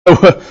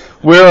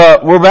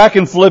We're back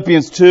in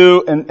Philippians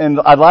 2, and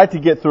I'd like to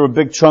get through a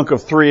big chunk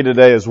of 3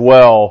 today as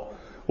well.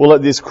 We'll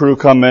let this crew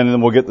come in, and then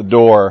we'll get the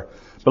door.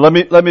 But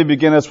let me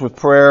begin us with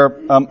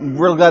prayer. I'm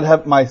really glad to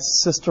have my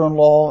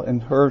sister-in-law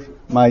and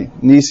my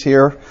niece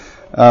here.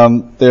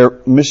 They're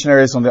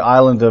missionaries on the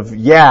island of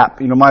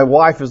Yap. My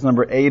wife is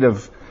number 8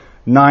 of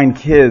 9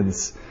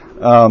 kids.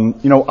 I'm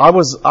an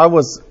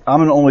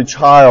only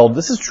child.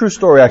 This is a true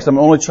story, actually. I'm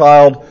an only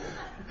child,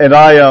 and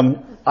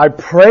I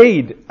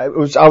prayed. I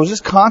was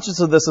just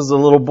conscious of this as a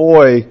little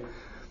boy,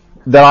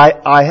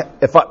 that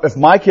if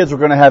my kids were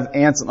going to have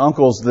aunts and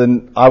uncles,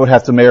 then I would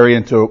have to marry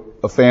into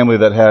a family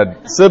that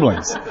had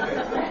siblings.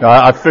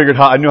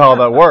 I knew how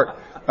that worked.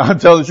 I'm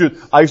telling the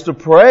truth. I used to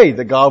pray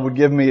that God would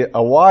give me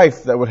a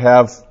wife that would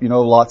have,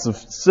 lots of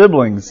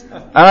siblings.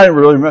 And I didn't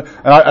really remember.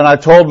 And I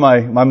told my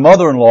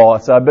mother-in-law, I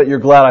said, I bet you're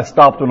glad I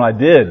stopped when I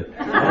did.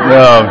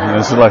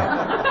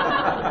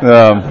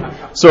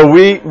 So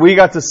we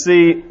got to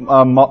see you're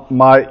not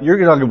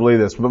going to believe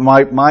this, but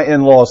my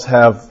in-laws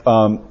have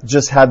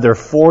just had their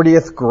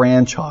 40th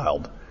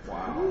grandchild.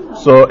 Wow.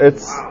 So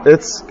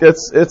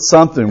it's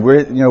something.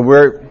 We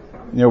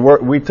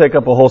take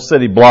up a whole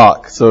city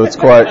block, so it's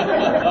quite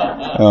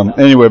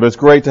anyway. But it's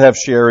great to have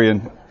Sherry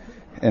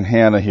and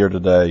Hannah here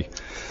today.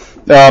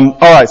 All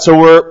right,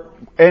 so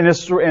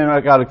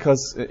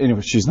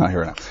she's not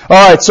here now.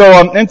 All right,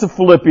 so into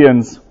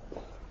Philippians.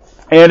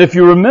 And if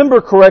you remember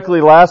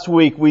correctly, last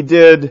week we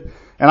did,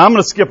 and I'm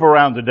going to skip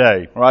around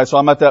today, all right? So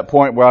I'm at that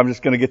point where I'm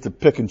just going to get to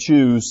pick and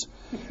choose.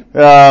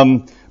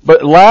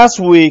 But last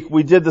week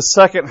we did the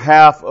second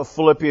half of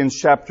Philippians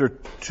chapter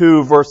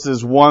 2,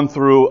 verses 1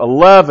 through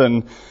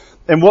 11.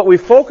 And what we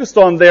focused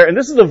on there, and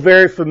this is a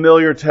very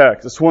familiar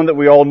text. It's one that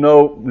we all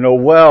know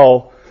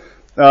well.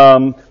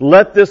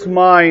 Let this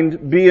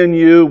mind be in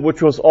you,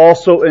 which was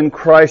also in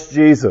Christ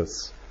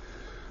Jesus.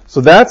 So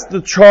that's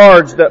the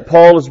charge that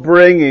Paul is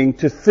bringing,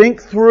 to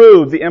think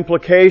through the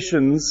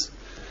implications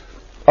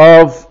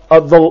of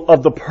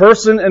the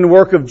person and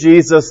work of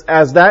Jesus,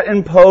 as that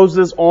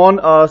imposes on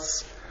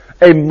us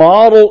a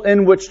model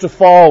in which to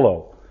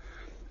follow.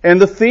 And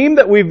the theme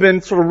that we've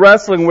been sort of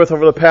wrestling with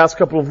over the past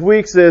couple of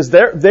weeks is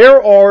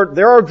there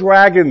are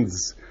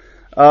dragons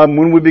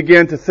when we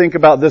begin to think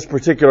about this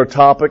particular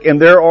topic,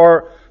 and there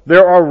are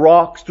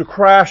rocks to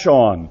crash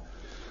on.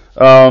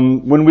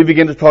 When we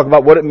begin to talk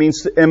about what it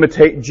means to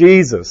imitate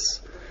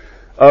Jesus.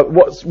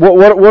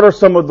 What are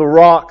some of the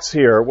rocks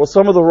here? Well,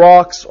 some of the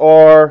rocks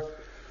are,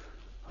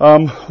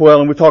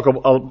 and we talk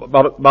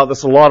about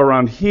this a lot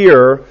around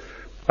here,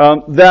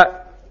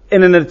 that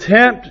in an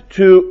attempt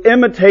to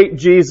imitate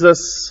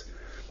Jesus,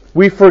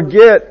 we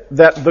forget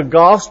that the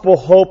gospel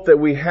hope that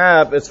we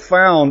have is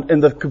found in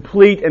the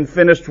complete and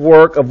finished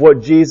work of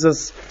what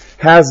Jesus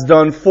has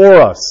done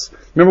for us.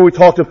 Remember we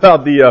talked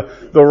about the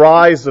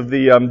rise of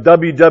the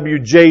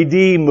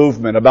WWJD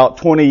movement about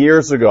 20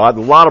 years ago. I had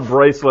a lot of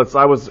bracelets.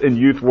 I was in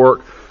youth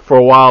work for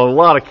a while. A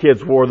lot of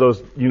kids wore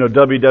those,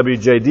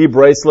 WWJD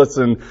bracelets,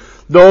 and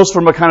those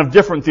from a kind of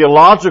different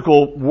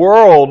theological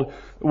world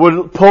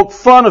would poke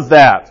fun of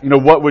that.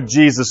 What would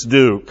Jesus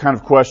do? Kind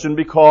of question,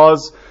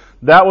 because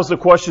that was a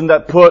question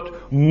that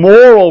put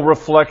moral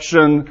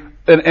reflection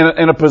in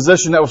a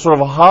position that was sort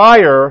of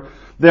higher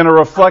than a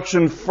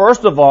reflection,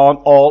 first of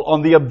all,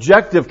 on the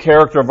objective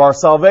character of our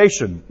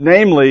salvation.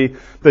 Namely,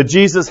 that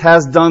Jesus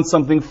has done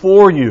something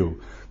for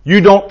you.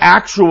 You don't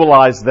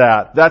actualize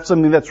that. That's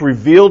something that's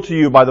revealed to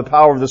you by the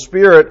power of the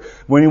Spirit.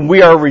 When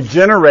we are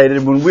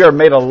regenerated, when we are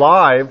made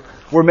alive,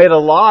 we're made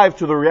alive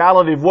to the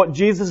reality of what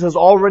Jesus has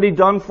already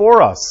done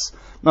for us.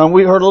 Now,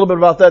 we heard a little bit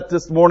about that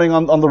this morning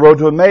on the road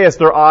to Emmaus.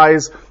 Their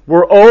eyes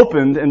were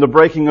opened in the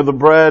breaking of the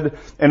bread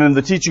and in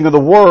the teaching of the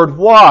Word.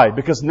 Why?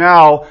 Because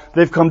now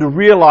they've come to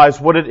realize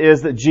what it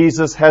is that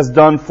Jesus has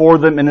done for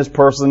them in His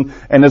person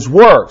and His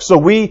work. So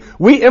we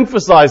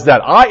emphasize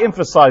that. I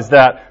emphasize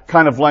that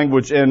kind of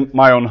language in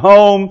my own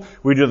home.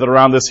 We do that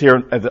around this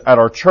here at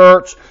our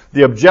church.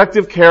 The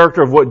objective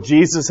character of what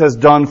Jesus has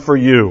done for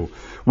you.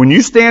 When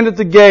you stand at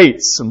the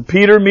gates and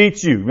Peter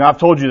meets you, I've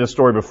told you this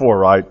story before,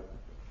 right?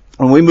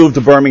 When we moved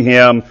to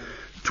Birmingham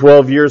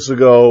 12 years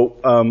ago,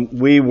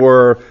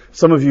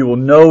 some of you will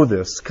know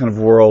this kind of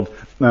world,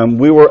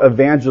 we were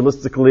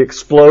evangelistically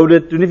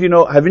exploded.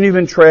 Have any of you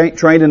been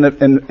trained in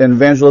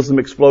evangelism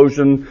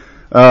explosion,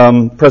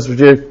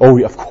 Presbyterian? Oh,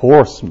 yeah, of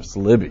course, Miss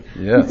Libby,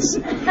 yes.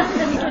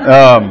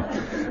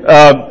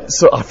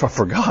 So I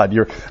forgot.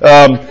 We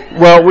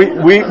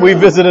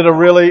visited a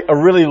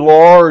really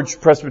large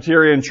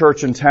Presbyterian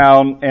church in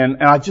town, and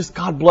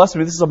God bless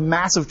me, this is a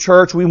massive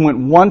church. We went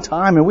one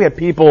time, and we had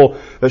people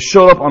that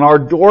showed up on our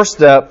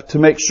doorstep to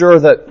make sure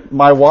that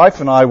my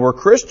wife and I were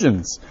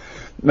Christians.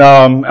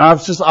 And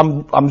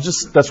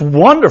that's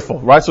wonderful,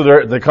 right?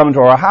 So they come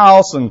into our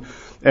house,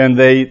 and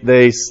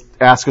they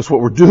ask us what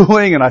we're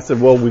doing, and I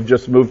said, well, we've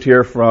just moved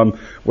here from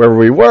wherever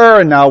we were,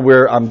 and now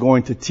I'm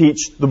going to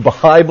teach the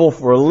Bible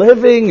for a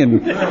living,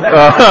 and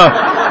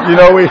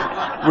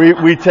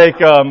we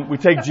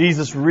take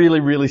Jesus really,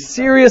 really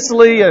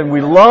seriously, and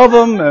we love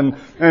Him,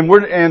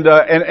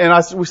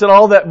 we said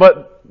all that,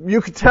 but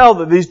you could tell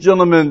that these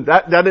gentlemen,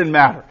 that didn't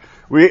matter.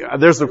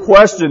 There's a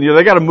question,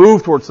 they got to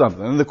move towards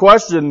something. And the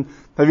question,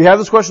 have you had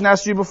this question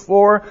asked you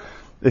before?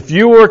 If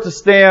you were to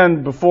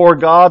stand before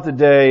God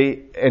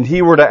today and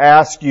He were to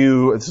ask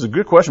you, this is a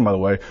good question by the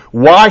way,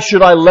 why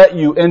should I let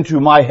you into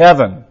my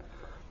heaven?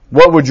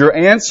 What would your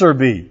answer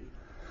be?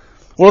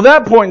 Well, at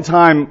that point in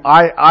time,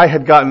 I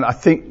had gotten, I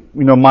think,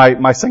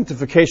 my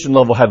sanctification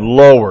level had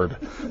lowered.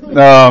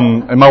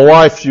 And my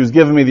wife, she was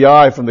giving me the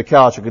eye from the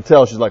couch. I could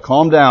tell. She's like,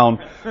 calm down.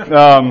 But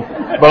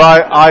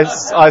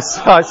I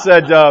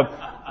said,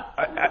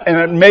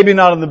 and maybe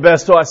not in the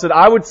best tone, I said,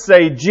 I would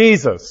say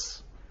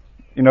Jesus.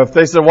 If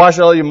they said, why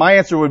should I let you? My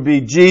answer would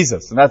be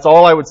Jesus. And that's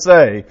all I would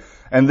say.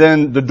 And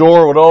then the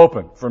door would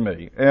open for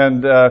me.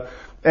 And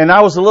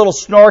I was a little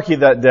snarky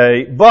that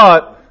day,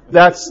 but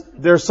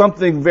there's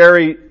something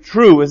very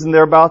true, isn't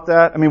there, about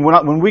that? I mean,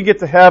 when we get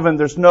to heaven,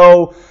 there's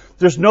no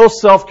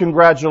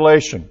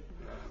self-congratulation.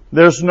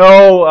 There's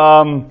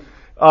no,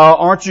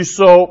 aren't you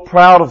so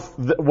proud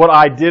of what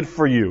I did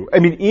for you? I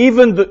mean,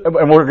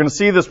 and we're going to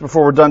see this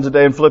before we're done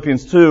today in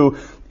Philippians 2,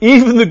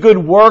 even the good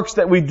works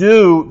that we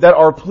do that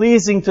are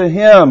pleasing to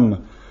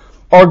Him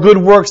are good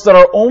works that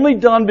are only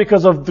done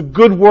because of the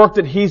good work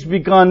that He's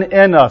begun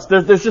in us.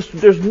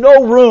 There's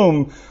no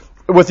room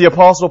with the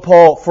Apostle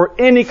Paul for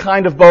any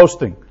kind of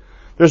boasting.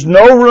 There's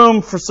no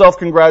room for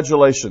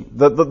self-congratulation.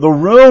 The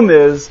room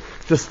is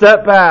to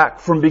step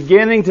back from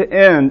beginning to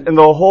end in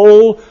the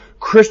whole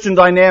Christian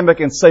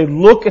dynamic and say,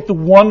 look at the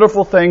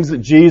wonderful things that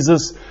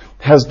Jesus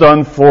has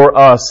done for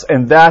us.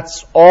 And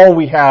that's all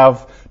we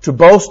have to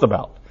boast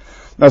about.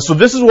 Now, so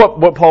this is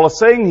what Paul is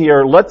saying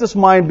here. Let this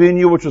mind be in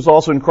you, which was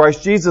also in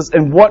Christ Jesus.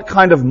 And what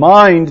kind of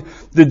mind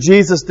did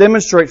Jesus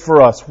demonstrate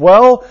for us?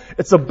 Well,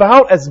 it's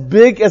about as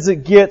big as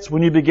it gets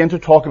when you begin to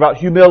talk about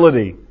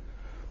humility.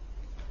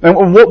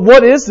 And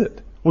what is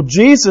it? Well,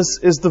 Jesus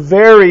is the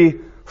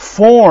very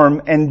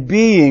form and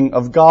being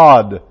of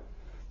God.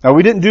 Now,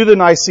 we didn't do the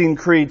Nicene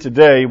Creed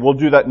today. We'll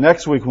do that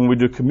next week when we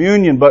do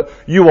communion, but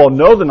you all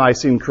know the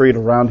Nicene Creed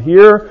around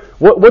here.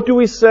 What do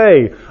we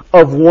say?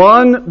 Of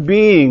one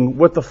being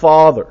with the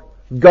Father,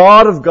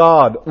 God of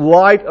God,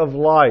 light of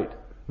light,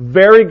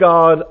 very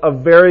God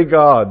of very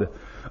God,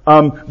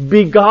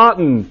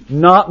 begotten,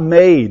 not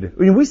made. I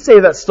mean, we say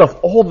that stuff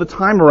all the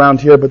time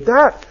around here, but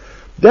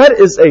that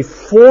is a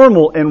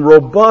formal and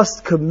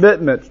robust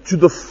commitment to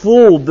the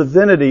full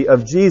divinity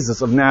of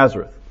Jesus of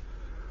Nazareth.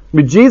 I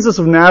mean, Jesus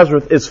of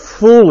Nazareth is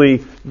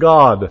fully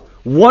God,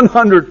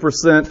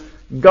 100%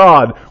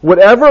 God.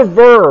 Whatever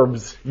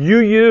verbs you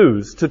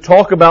use to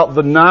talk about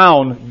the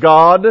noun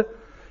God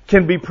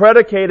can be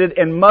predicated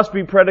and must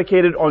be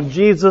predicated on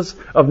Jesus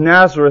of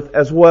Nazareth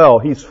as well.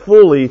 He's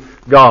fully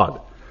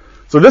God.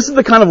 So this is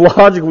the kind of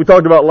logic we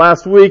talked about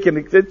last week,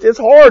 and it's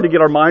hard to get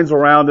our minds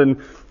around.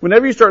 And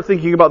whenever you start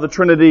thinking about the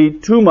Trinity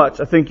too much,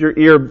 I think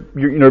your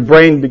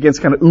brain begins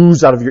to kind of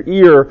ooze out of your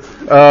ear.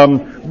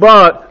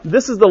 But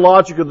this is the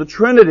logic of the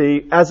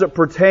Trinity as it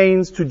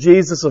pertains to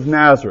Jesus of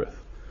Nazareth.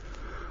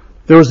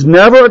 There was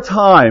never a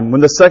time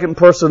when the second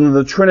person of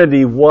the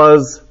Trinity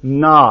was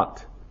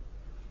not.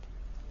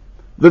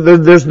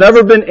 There's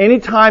never been any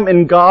time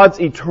in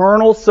God's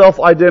eternal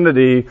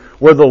self-identity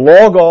where the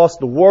Logos,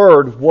 the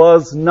Word,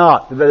 was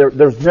not.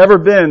 There's never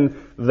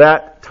been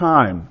that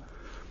time.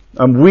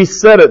 We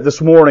said it this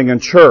morning in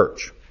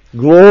church.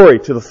 Glory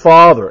to the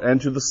Father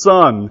and to the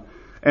Son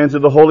and to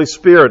the Holy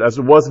Spirit, as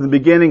it was in the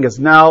beginning, is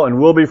now, and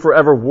will be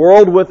forever,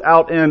 world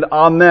without end.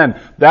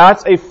 Amen.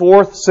 That's a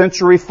 4th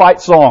century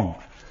fight song.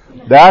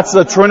 That's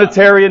a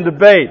Trinitarian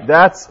debate.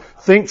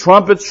 Think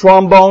trumpets,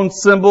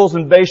 trombones, cymbals,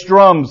 and bass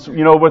drums,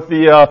 with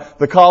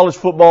the college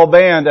football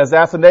band as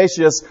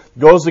Athanasius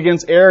goes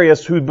against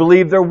Arius, who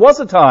believed there was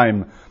a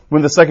time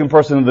when the second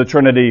person of the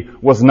Trinity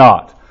was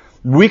not.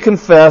 We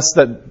confess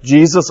that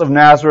Jesus of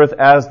Nazareth,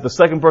 as the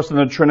second person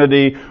of the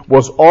Trinity,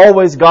 was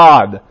always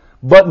God,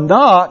 but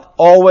not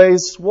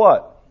always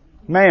what?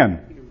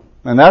 Man.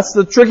 And that's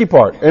the tricky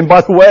part. And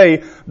by the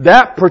way,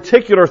 that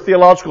particular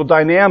theological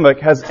dynamic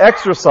has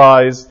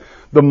exercised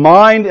the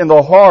mind and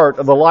the heart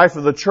of the life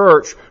of the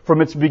church from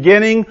its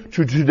beginning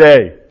to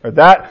today. You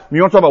want to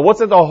talk about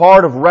what's at the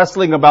heart of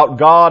wrestling about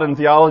God and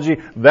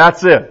theology?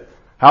 That's it.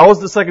 How is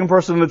the second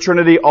person of the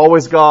Trinity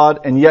always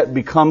God and yet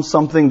become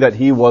something that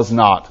He was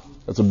not?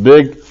 That's a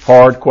big,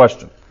 hard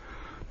question.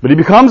 But He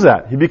becomes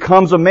that. He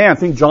becomes a man.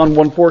 Think John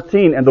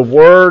 1:14, and the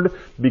Word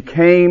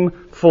became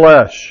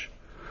flesh.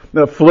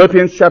 Now,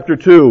 Philippians chapter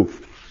 2.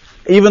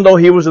 Even though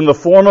He was in the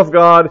form of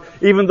God,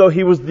 even though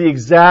He was the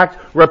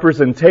exact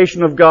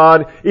representation of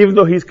God, even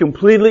though He's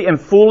completely and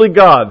fully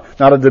God,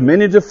 not a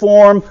diminutive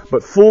form,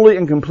 but fully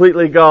and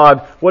completely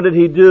God, what did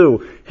He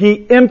do?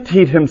 He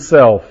emptied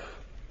Himself.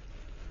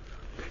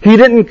 He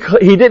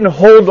didn't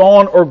hold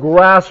on or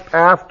grasp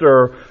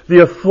after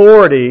the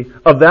authority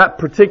of that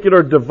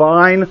particular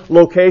divine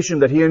location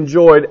that He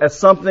enjoyed as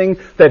something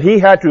that He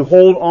had to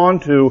hold on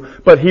to,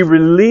 but He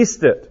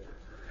released it.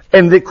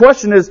 And the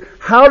question is,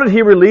 how did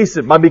He release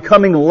it? By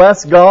becoming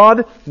less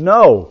God?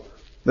 No.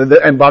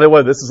 And by the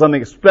way, this is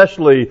something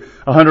especially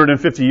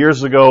 150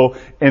 years ago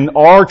in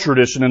our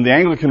tradition, in the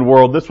Anglican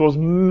world, this was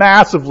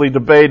massively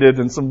debated,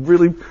 and some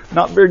really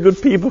not very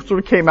good people sort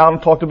of came out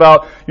and talked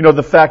about,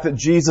 the fact that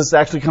Jesus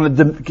actually kind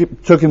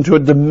of took him to a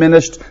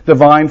diminished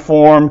divine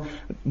form.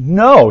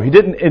 No, he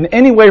didn't in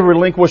any way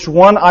relinquish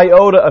one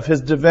iota of his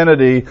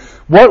divinity.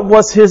 What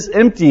was his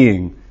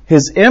emptying?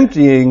 His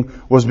emptying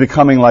was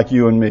becoming like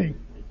you and me.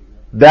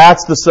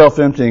 That's the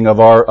self-emptying of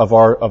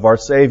our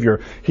Savior.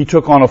 He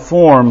took on a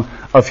form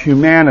of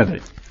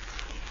humanity.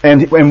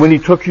 And when he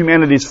took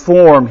humanity's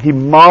form, he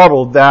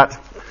modeled that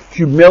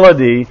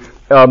humility,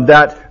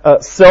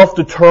 that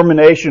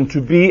self-determination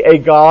to be a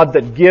God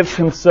that gives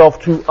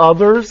himself to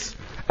others.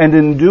 And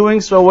in doing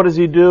so, what does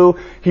he do?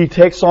 He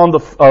takes on the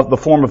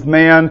form of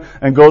man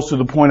and goes to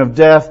the point of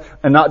death,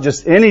 and not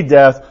just any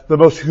death, the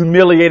most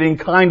humiliating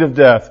kind of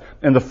death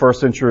in the first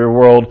century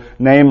world,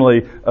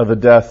 namely the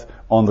death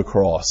on the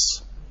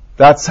cross.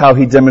 That's how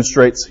he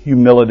demonstrates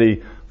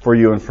humility for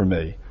you and for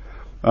me.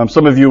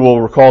 Some of you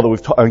will recall that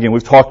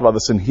we've talked about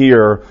this in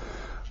here,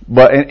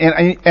 but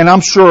and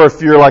I'm sure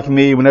if you're like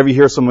me, whenever you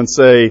hear someone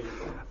say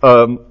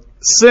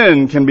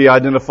sin can be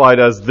identified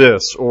as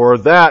this or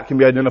that can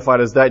be identified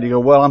as that, you go,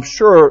 well, I'm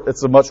sure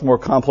it's a much more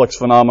complex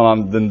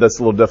phenomenon than this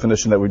little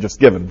definition that we've just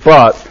given.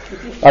 But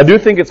I do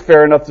think it's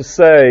fair enough to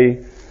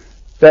say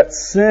that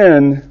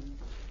sin,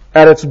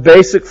 at its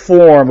basic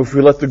form, if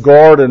we let the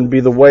garden be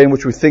the way in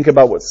which we think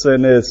about what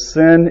sin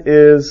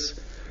is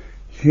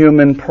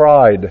human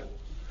pride.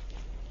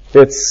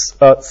 It's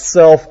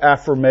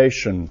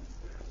self-affirmation.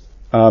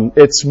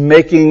 It's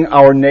making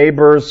our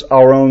neighbors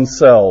our own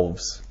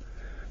selves.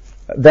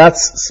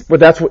 That's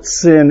what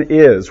sin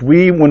is.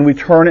 When we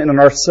turn it in on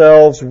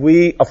ourselves,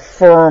 we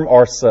affirm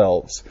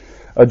ourselves.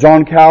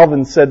 John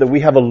Calvin said that we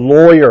have a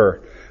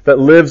lawyer that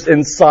lives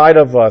inside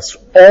of us,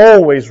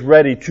 always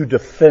ready to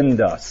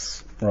defend us.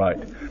 Right.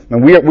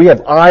 And we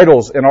have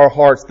idols in our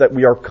hearts that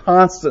we are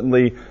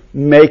constantly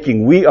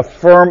making. We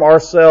affirm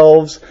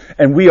ourselves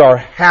and we are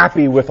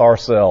happy with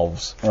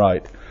ourselves.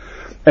 Right.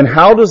 And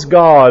how does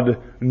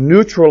God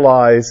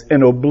neutralize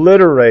and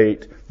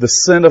obliterate the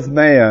sin of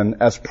man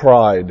as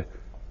pride?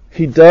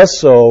 He does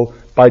so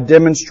by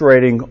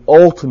demonstrating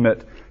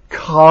ultimate,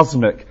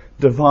 cosmic,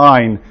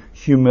 divine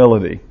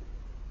humility.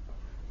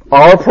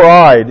 Our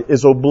pride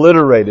is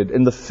obliterated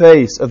in the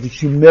face of the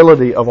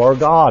humility of our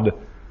God.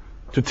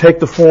 To take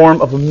the form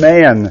of a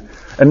man,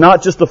 and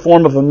not just the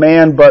form of a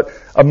man, but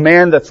a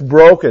man that's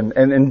broken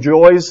and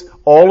enjoys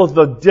all of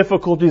the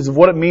difficulties of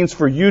what it means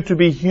for you to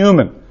be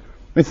human. I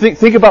mean,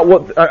 think about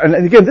what, and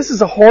again, this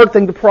is a hard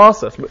thing to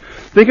process, but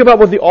think about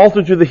what the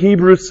author to the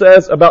Hebrews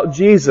says about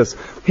Jesus.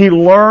 He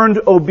learned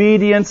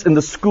obedience in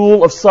the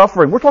school of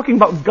suffering. We're talking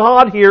about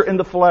God here in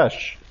the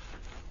flesh.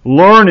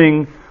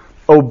 Learning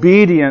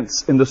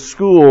obedience in the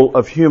school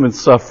of human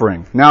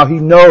suffering. Now he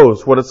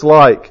knows what it's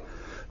like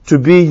to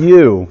be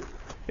you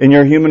in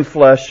your human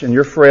flesh, in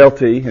your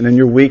frailty, and in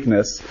your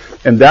weakness.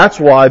 And that's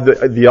why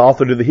the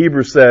author to the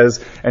Hebrews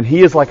says, and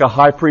he is like a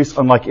high priest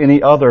unlike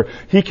any other.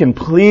 He can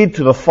plead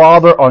to the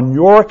Father on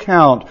your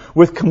account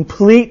with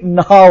complete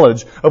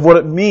knowledge of what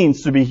it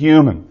means to be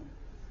human.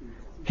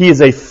 He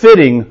is a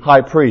fitting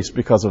high priest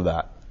because of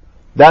that.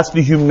 That's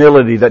the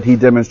humility that he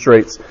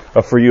demonstrates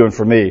for you and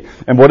for me.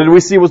 And what did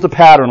we see was the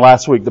pattern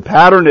last week? The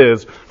pattern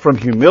is from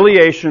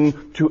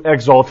humiliation to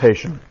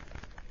exaltation.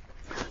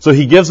 So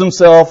he gives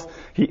himself,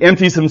 he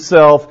empties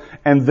himself,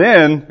 and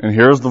then, and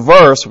here's the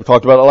verse, we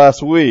talked about it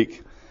last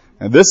week,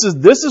 and this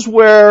is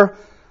where,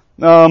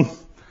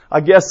 I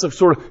guess, the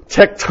sort of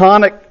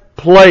tectonic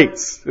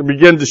plates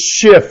begin to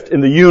shift in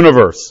the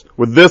universe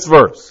with this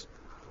verse.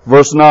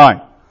 Verse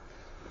 9.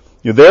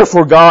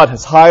 Therefore God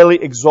has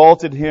highly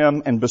exalted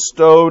him and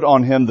bestowed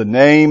on him the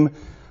name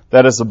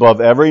that is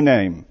above every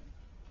name,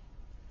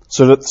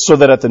 so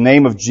that at the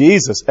name of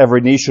Jesus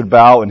every knee should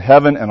bow in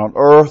heaven and on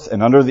earth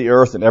and under the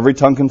earth, and every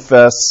tongue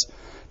confess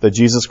that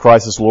Jesus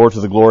Christ is Lord,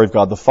 to the glory of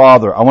God the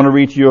Father. I want to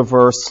read to you a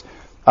verse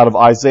out of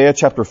Isaiah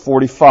chapter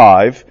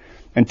 45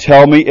 and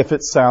tell me if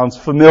it sounds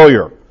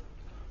familiar.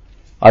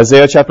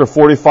 Isaiah chapter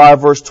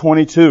 45 verse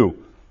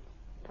 22.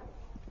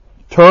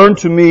 Turn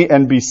to me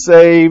and be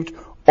saved,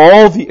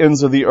 all the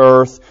ends of the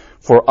earth,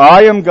 for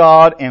I am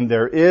God and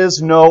there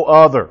is no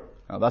other.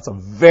 Now that's a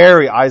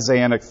very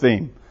Isaianic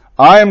theme.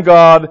 I am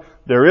God,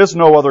 there is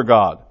no other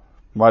God.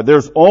 Right?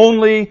 There's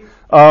only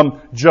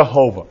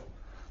Jehovah.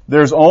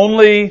 There's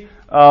only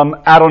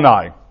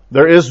Adonai.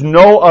 There is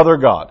no other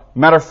God.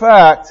 Matter of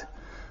fact,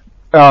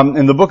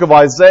 in the book of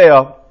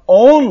Isaiah,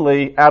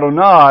 only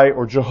Adonai,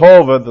 or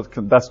Jehovah,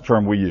 that's the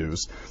term we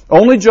use,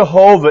 only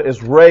Jehovah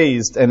is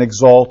raised and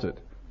exalted.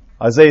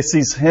 Isaiah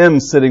sees him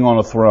sitting on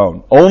a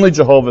throne. Only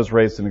Jehovah is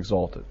raised and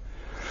exalted.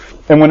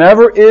 And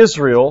whenever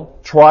Israel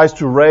tries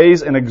to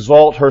raise and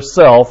exalt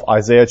herself,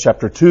 Isaiah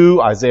chapter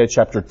 2, Isaiah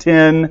chapter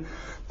 10,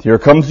 here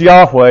comes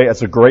Yahweh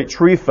as a great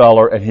tree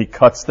feller and he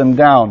cuts them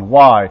down.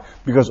 Why?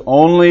 Because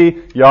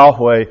only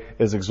Yahweh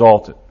is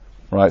exalted.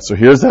 Right? So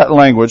here's that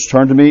language.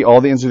 Turn to me,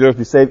 all the ends of the earth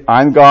be saved.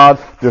 I'm God.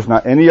 There's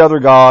not any other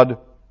God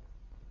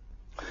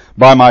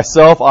By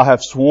myself I have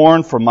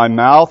sworn, for my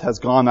mouth has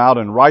gone out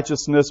in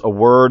righteousness, a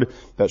word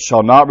that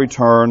shall not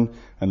return.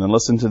 And then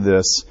listen to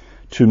this.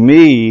 To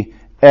me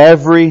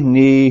every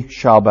knee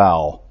shall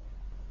bow.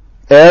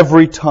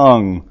 Every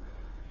tongue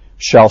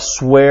shall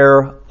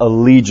swear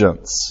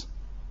allegiance.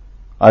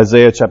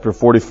 Isaiah chapter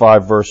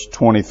 45 verse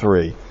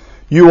 23.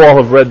 You all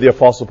have read the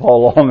Apostle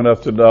Paul long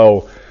enough to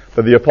know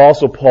that the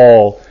Apostle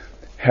Paul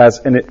has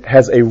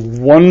a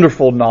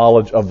wonderful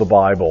knowledge of the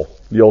Bible,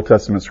 the Old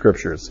Testament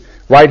Scriptures.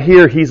 Right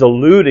here, he's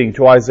alluding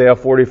to Isaiah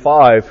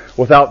 45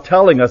 without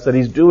telling us that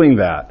he's doing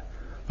that.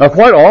 Now,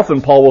 quite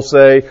often, Paul will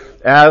say,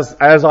 as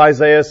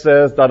Isaiah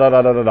says,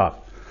 da-da-da-da-da-da.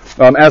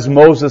 As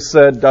Moses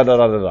said,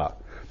 da-da-da-da-da.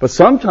 But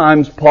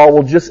sometimes, Paul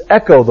will just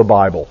echo the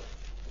Bible.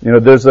 You know,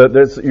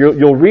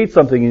 you'll read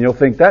something and you'll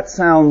think, that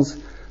sounds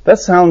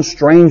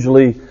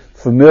strangely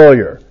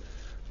familiar.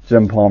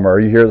 Jim Palmer, are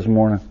you here this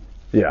morning?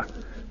 Yeah.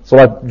 So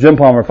like Jim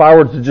Palmer, if I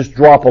were to just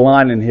drop a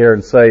line in here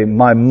and say,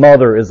 my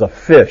mother is a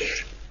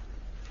fish,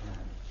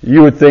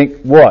 you would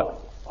think,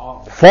 what?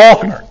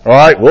 Faulkner. All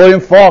right,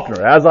 William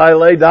Faulkner, As I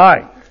Lay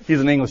Dying.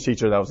 He's an English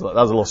teacher. That was a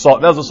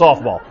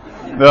softball.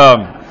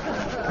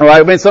 All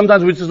right, I mean,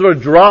 sometimes we just sort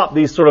of drop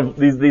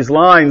these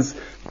lines,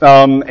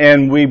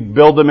 and we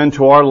build them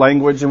into our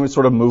language and we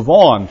sort of move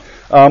on.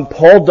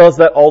 Paul does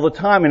that all the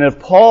time, and if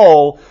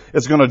Paul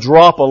is going to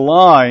drop a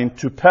line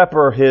to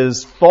pepper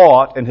his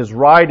thought and his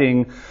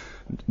writing,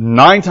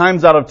 9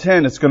 times out of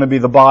 10, it's going to be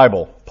the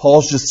Bible.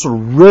 Paul's just sort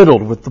of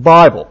riddled with the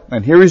Bible.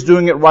 And here he's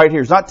doing it right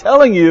here. He's not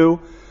telling you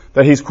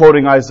that he's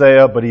quoting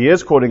Isaiah, but he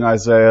is quoting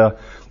Isaiah.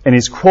 And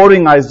he's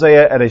quoting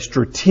Isaiah at a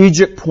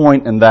strategic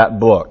point in that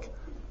book.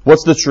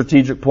 What's the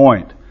strategic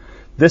point?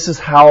 This is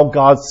how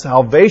God's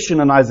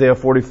salvation in Isaiah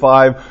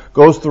 45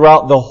 goes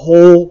throughout the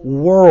whole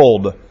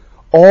world.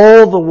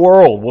 All the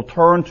world will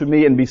turn to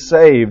me and be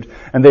saved,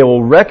 and they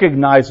will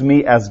recognize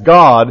me as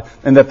God,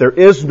 and that there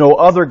is no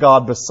other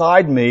God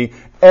beside me.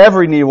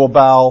 Every knee will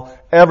bow,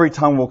 every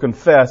tongue will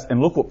confess. And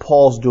look what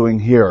Paul's doing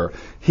here.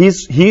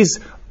 He's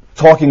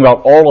talking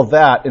about all of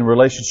that in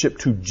relationship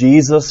to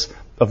Jesus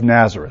of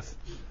Nazareth.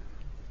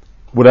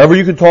 Whatever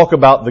you can talk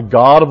about, the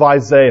God of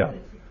Isaiah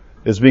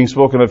is being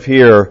spoken of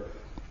here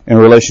in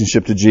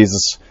relationship to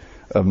Jesus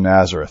of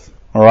Nazareth.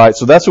 All right,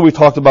 so that's what we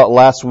talked about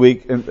last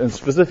week, and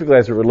specifically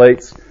as it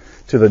relates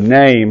to the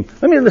name.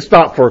 Let me just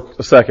stop for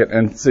a second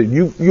and see.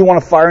 You want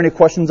to fire any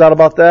questions out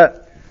about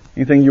that?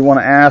 Anything you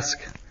want to ask?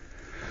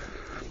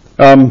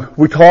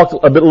 We talked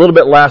a little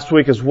bit last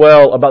week as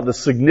well about the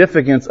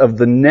significance of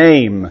the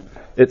name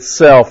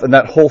itself and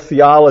that whole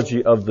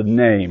theology of the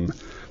name.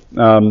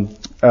 I'm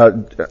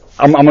going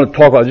to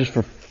talk about it just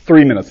for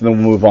 3 minutes and then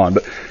we'll move on.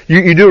 But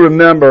you do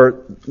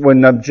remember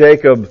when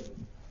Jacob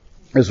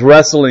is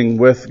wrestling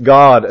with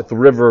God at the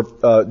river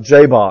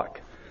Jabbok.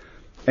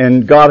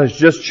 And God has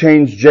just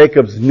changed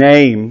Jacob's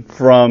name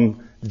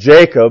from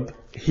Jacob,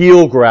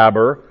 heel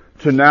grabber,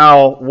 to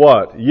now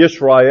what?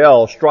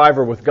 Yisrael,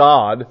 striver with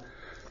God.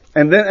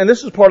 And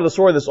this is part of the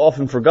story that's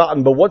often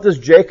forgotten, but what does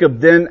Jacob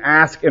then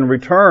ask in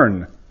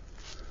return?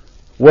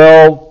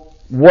 Well,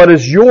 what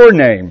is your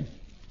name?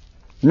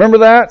 Remember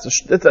that?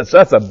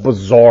 That's a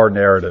bizarre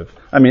narrative.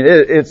 I mean,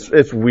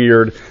 it's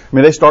weird. I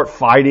mean, they start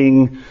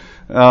fighting.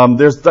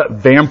 There's that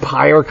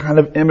vampire kind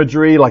of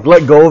imagery, like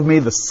let go of me,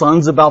 the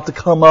sun's about to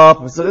come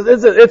up. It's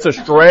a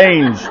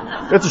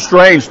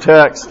strange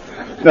text.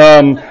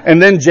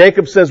 And then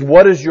Jacob says,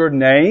 what is your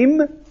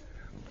name?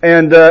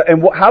 And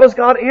how does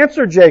God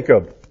answer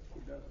Jacob?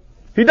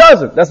 He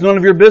doesn't. That's none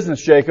of your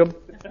business, Jacob.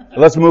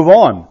 Let's move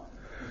on.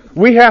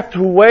 We have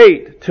to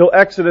wait till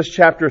Exodus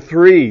chapter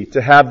 3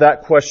 to have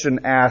that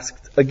question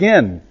asked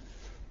again.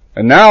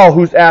 And now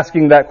who's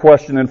asking that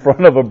question in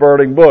front of a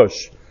burning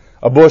bush?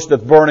 A bush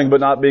that's burning but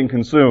not being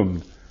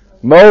consumed.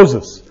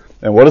 Moses.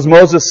 And what does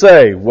Moses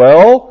say?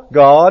 Well,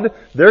 God,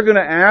 they're going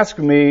to ask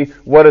me,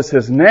 what is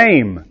his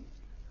name?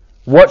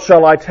 What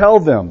shall I tell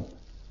them?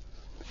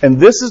 And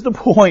this is the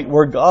point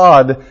where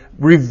God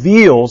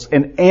reveals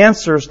and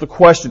answers the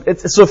question.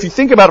 So if you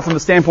think about it from the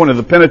standpoint of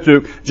the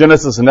Pentateuch,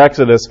 Genesis and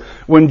Exodus,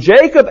 when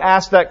Jacob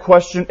asked that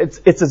question,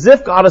 it's as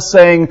if God is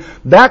saying,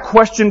 that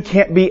question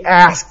can't be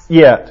asked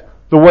yet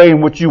the way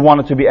in which you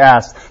want it to be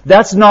asked.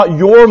 That's not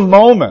your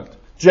moment,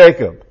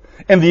 Jacob,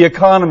 in the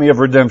economy of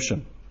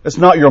redemption. It's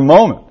not your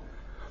moment.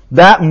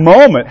 That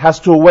moment has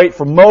to await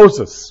for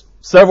Moses,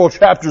 several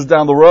chapters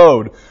down the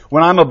road,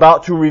 when I'm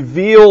about to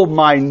reveal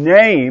my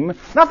name.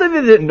 Not that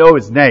they didn't know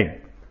his name.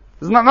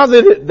 It's not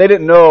that they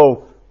didn't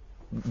know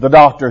the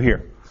doctor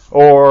here.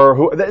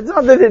 It's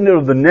not that they didn't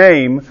know the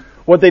name.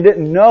 What they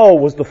didn't know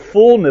was the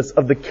fullness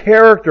of the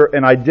character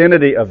and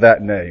identity of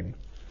that name.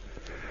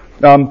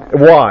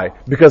 Why?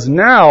 Because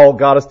now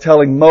God is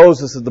telling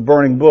Moses at the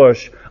burning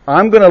bush,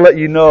 I'm going to let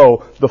you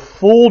know the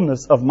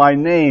fullness of my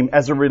name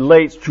as it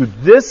relates to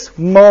this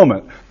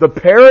moment, the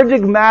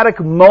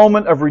paradigmatic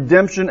moment of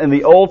redemption in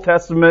the Old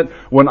Testament,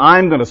 when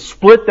I'm going to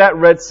split that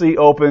Red Sea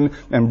open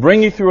and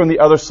bring you through on the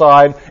other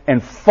side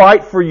and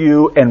fight for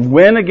you and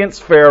win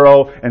against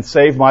Pharaoh and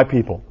save my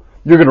people.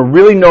 You're going to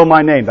really know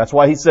my name. That's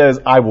why he says,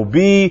 I will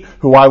be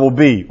who I will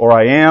be, or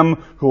I am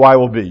who I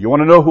will be. You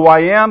want to know who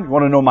I am? You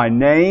want to know my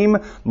name?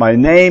 My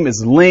name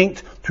is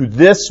linked to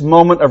this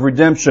moment of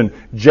redemption.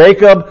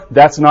 Jacob,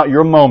 that's not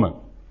your moment.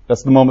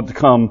 That's the moment to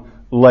come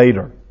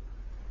later.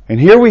 And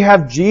here we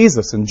have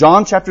Jesus in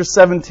John chapter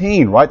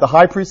 17, right? The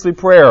high priestly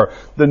prayer.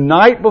 The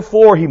night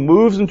before he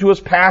moves into his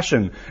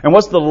passion. And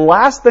what's the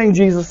last thing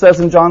Jesus says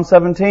in John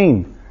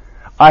 17?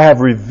 I have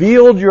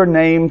revealed your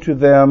name to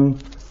them,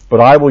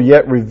 but I will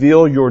yet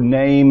reveal your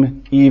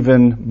name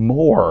even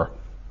more.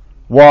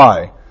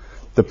 Why?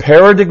 The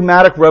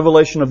paradigmatic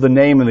revelation of the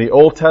name in the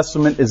Old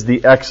Testament is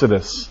the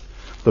Exodus.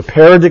 The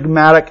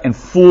paradigmatic and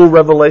full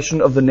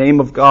revelation of the name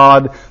of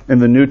God in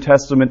the New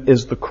Testament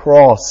is the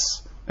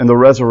cross and the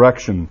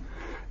resurrection.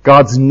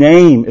 God's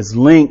name is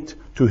linked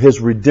to His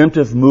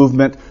redemptive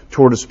movement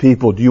toward His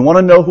people. Do you want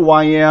to know who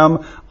I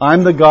am?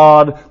 I'm the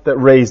God that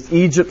raised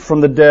Egypt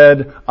from the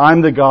dead.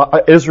 I'm the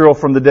God, Israel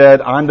from the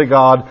dead. I'm the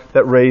God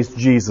that raised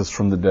Jesus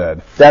from the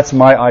dead. That's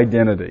my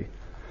identity.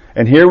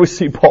 And here we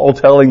see Paul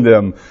telling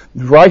them,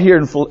 right here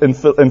in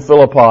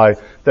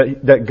Philippi,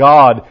 that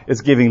God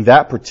is giving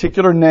that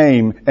particular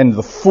name and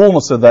the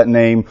fullness of that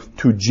name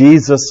to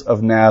Jesus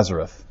of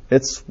Nazareth.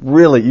 It's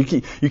really,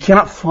 you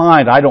cannot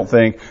find, I don't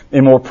think,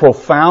 a more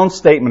profound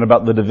statement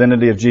about the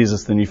divinity of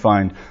Jesus than you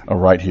find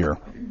right here.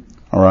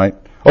 All right?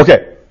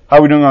 Okay, how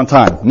are we doing on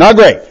time? Not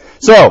great.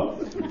 So,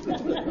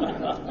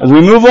 as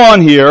we move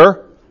on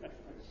here,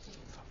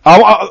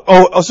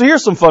 so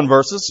here's some fun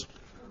verses.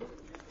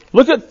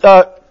 Look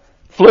at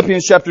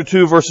Philippians chapter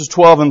 2, verses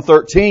 12 and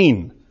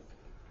 13.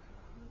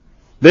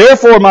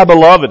 Therefore, my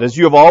beloved, as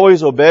you have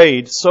always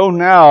obeyed, so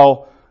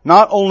now,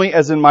 not only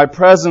as in my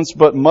presence,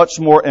 but much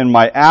more in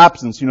my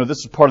absence. You know, this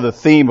is part of the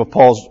theme of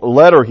Paul's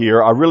letter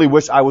here. I really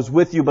wish I was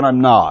with you, but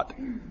I'm not.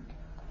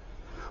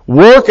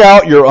 Work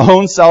out your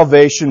own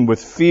salvation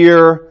with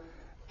fear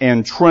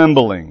and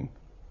trembling.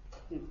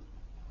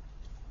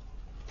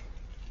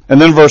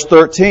 And then verse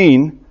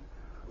 13,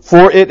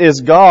 for it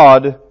is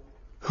God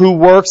who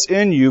works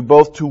in you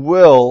both to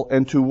will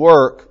and to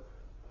work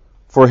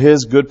for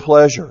His good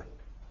pleasure.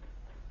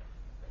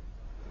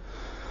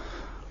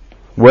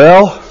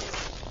 Well,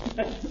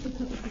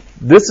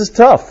 this is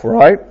tough,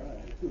 right?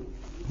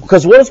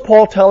 Because what is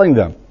Paul telling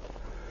them?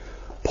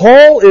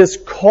 Paul is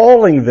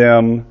calling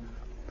them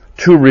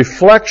to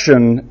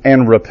reflection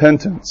and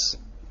repentance.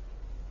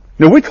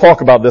 Now, we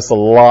talk about this a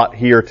lot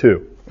here,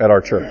 too, at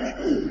our church.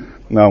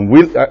 Now,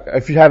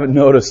 if you haven't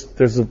noticed,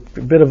 there's a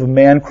bit of a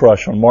man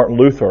crush on Martin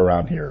Luther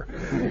around here.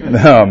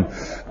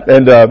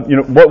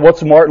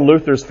 What's Martin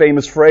Luther's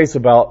famous phrase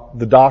about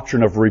the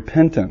doctrine of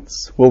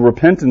repentance? Well,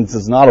 repentance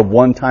is not a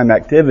one-time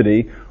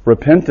activity.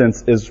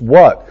 Repentance is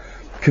what?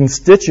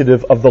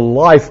 Constitutive of the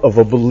life of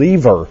a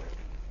believer.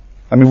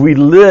 I mean, we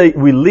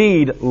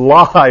lead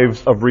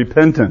lives of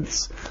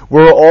repentance.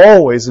 We're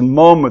always in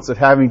moments of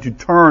having to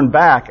turn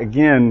back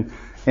again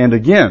and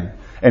again.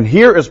 And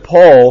here is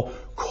Paul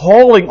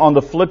calling on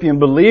the Philippian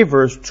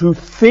believers to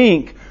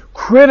think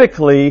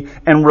critically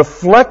and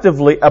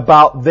reflectively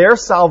about their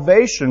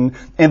salvation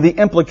and the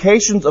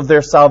implications of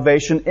their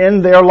salvation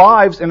in their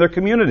lives and their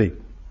community.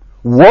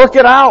 Work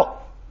it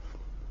out.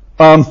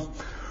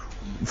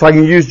 If I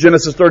can use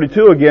Genesis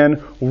 32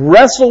 again,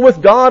 wrestle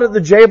with God at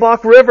the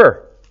Jabbok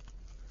River.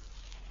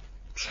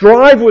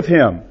 Strive with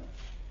Him.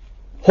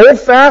 Hold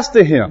fast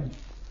to Him.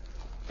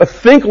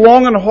 Think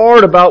long and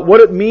hard about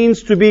what it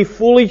means to be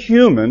fully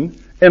human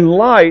in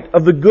light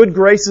of the good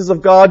graces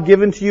of God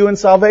given to you in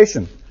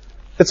salvation.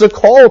 It's a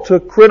call to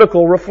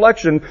critical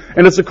reflection,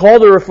 and it's a call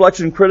to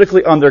reflection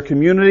critically on their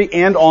community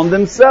and on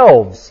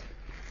themselves.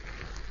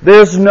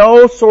 There's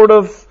no sort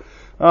of,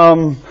 how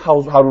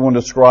do we want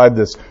to describe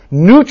this?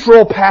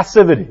 Neutral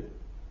passivity.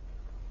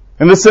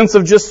 In the sense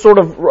of just sort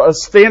of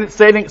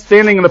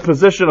standing in a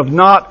position of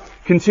not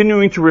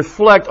continuing to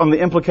reflect on the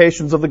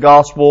implications of the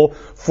gospel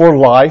for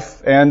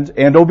life and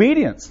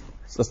obedience.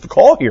 That's the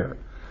call here.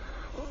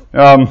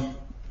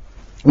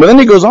 But then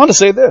he goes on to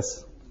say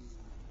this.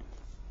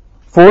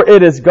 For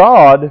it is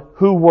God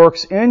who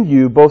works in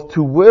you both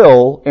to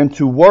will and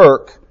to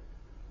work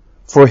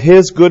for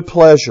His good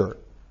pleasure.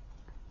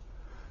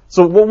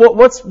 So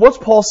what's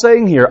Paul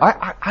saying here?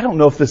 I don't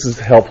know if this is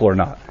helpful or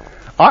not.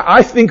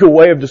 I think a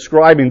way of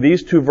describing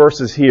these two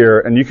verses here,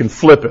 and you can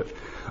flip it.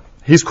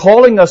 He's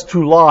calling us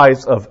to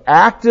lives of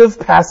active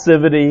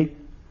passivity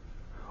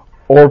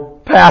or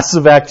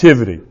passive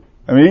activity.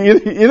 I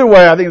mean, either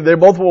way, I think they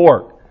both will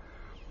work.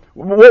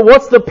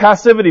 What's the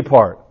passivity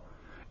part?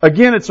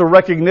 Again, it's a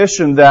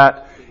recognition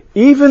that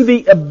even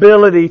the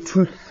ability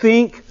to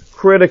think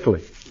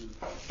critically,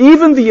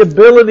 even the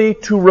ability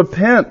to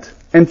repent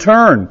and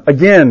turn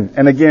again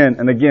and again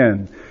and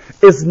again,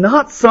 is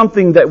not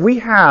something that we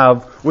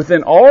have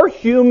within our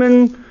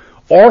human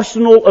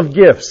arsenal of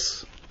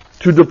gifts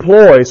to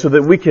deploy so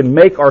that we can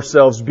make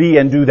ourselves be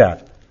and do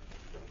that.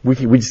 We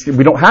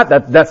don't have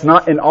that. That's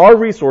not in our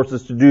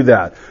resources to do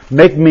that.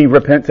 Make me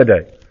repent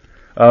today.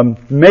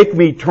 Make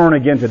me turn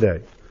again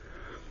today.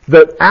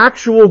 The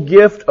actual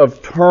gift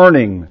of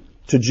turning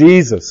to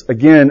Jesus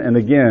again and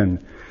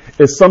again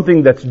is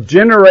something that's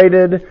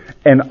generated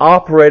and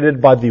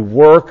operated by the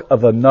work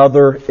of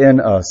another in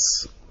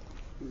us.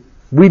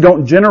 We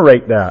don't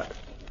generate that.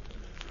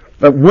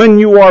 But when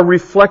you are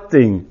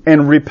reflecting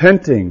and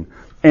repenting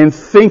and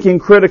thinking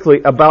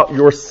critically about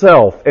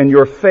yourself and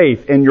your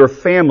faith and your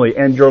family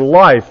and your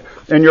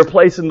life and your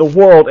place in the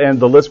world, and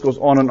the list goes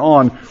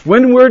on,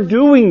 when we're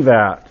doing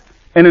that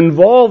and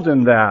involved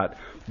in that,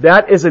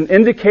 that is an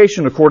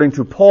indication, according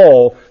to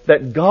Paul,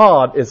 that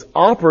God is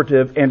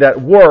operative and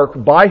at work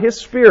by His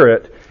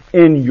Spirit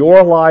in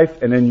your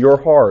life and in your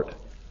heart.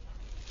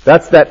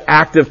 That's that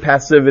active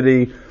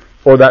passivity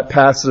or that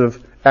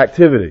passive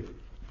activity.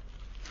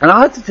 And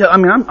I have to tell,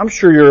 I'm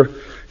sure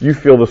you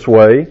feel this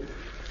way.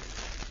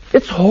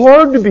 It's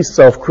hard to be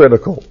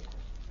self-critical.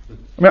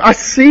 I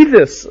see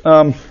this.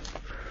 I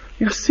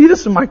see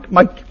this in my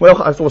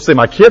well, I was going to say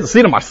my kids. I see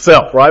it in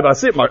myself, right? But I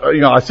see it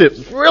I see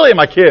it really in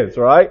my kids,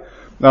 right?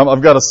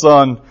 I've got a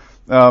son.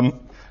 I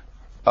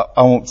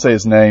won't say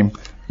his name,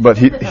 but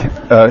he's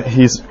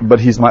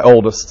my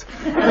oldest.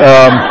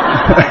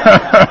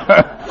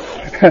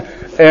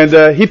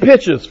 And he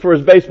pitches for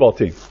his baseball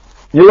team.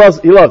 He loves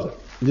it.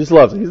 He just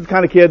loves it. He's the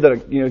kind of kid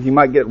that he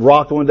might get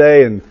rocked one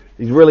day and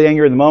he's really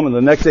angry in the moment.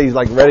 The next day he's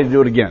like ready to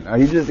do it again.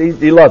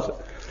 He loves it.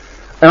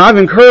 And I've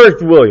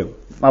encouraged William.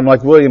 I'm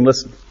like, William,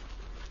 listen.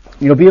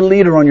 Be a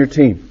leader on your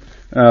team.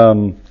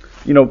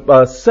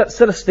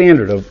 Set a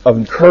standard of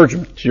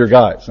encouragement to your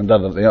guys and the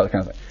other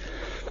kind of thing.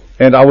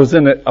 And I was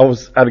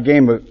at a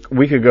game a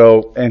week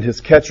ago, and his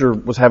catcher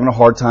was having a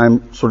hard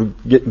time sort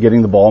of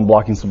getting the ball and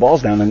blocking some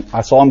balls down. And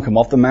I saw him come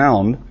off the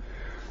mound,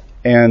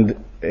 and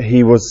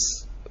he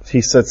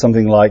said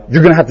something like,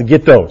 "You're going to have to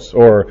get those,"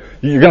 or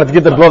 "You're going to have to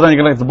get the ball down.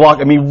 You're going to have to block."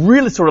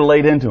 Really sort of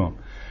laid into him.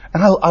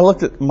 And I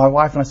looked at my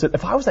wife and I said,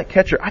 if I was that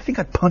catcher, I think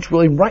I'd punch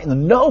William right in the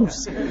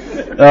nose.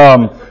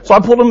 So I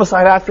pulled him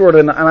aside afterward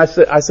and I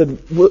said,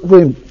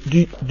 William,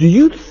 do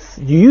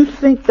you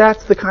think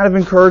that's the kind of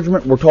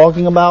encouragement we're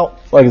talking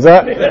about? Like, is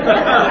that,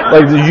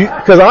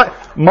 because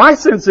my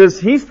sense is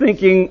he's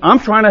thinking I'm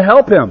trying to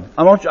help him.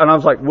 And I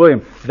was like,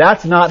 William,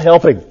 that's not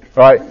helping,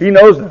 right? He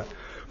knows that.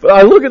 But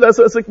I look at that,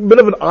 so it's like a bit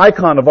of an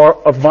icon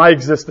of my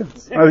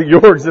existence. I think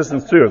your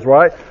existence too is,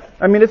 right?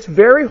 It's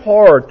very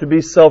hard to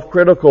be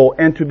self-critical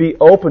and to be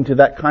open to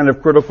that kind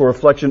of critical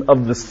reflection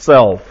of the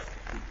self.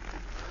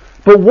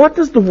 But what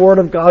does the Word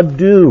of God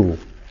do?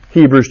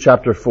 Hebrews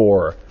chapter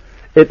 4.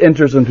 It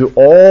enters into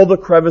all the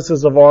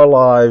crevices of our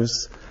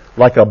lives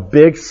like a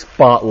big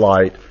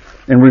spotlight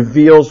and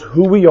reveals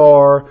who we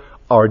are,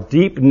 our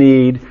deep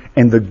need,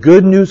 and the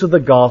good news of the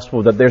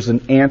gospel that there's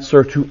an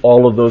answer to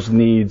all of those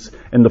needs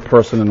in the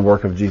person and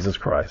work of Jesus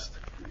Christ.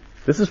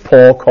 This is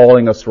Paul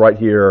calling us right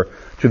here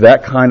to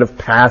that kind of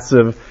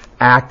passive,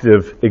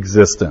 active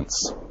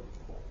existence.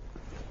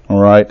 All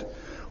right.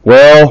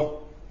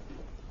 Well,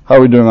 how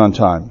are we doing on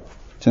time?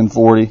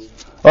 10:40.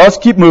 Let's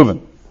keep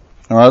moving.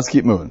 All right, let's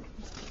keep moving.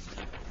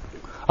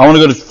 I want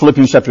to go to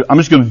Philippians chapter. I'm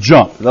just going to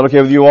jump. Is that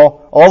okay with you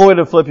all? All the way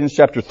to Philippians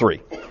chapter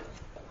 3.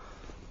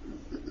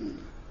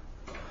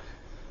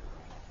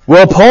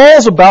 Well,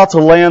 Paul's about to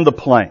land the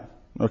plane.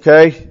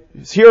 Okay?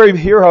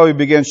 Hear how he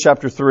begins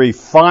chapter 3.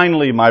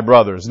 Finally, my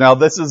brothers. Now,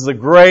 this is a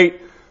great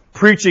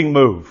preaching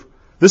move.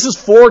 This is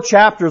 4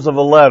 chapters of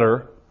a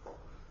letter.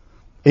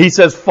 He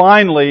says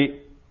finally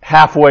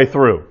halfway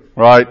through,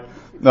 right?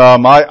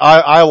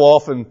 I will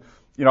often,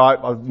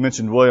 I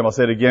mentioned William, I'll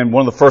say it again.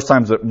 One of the first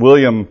times that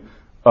William,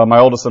 my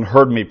oldest son,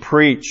 heard me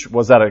preach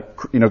was at a,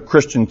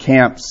 Christian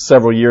camp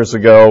several years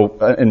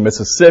ago in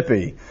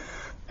Mississippi.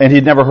 And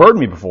he'd never heard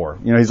me before.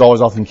 He's always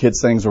off in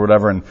kids' things or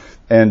whatever.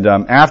 And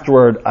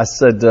afterward, I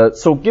said,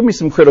 so give me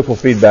some critical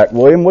feedback,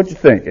 William. What'd you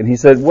think? And he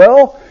said,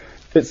 well,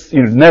 it's,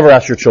 never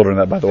ask your children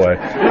that, by the way.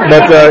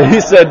 But he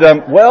said,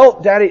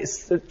 well, Daddy,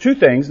 2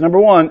 things. Number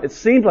 1, it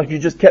seemed like you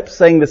just kept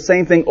saying the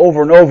same thing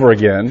over and over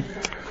again.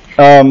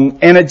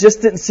 And it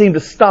just didn't seem to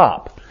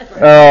stop.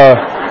 It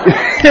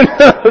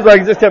was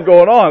like, it just kept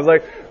going on. I was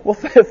like, well,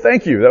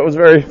 thank you. That was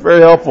very, very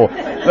helpful.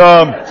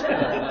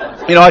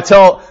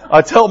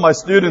 I tell my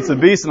students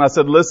at Beeson, I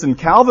said, listen,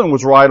 Calvin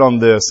was right on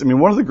this.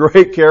 One of the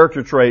great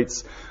character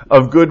traits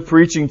of good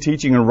preaching,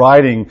 teaching, and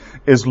writing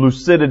is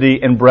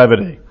lucidity and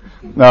brevity.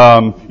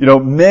 Many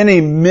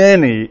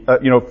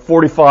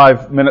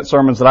 45-minute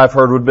sermons that I've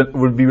heard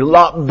would be a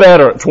lot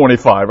better at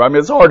 25.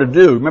 It's hard to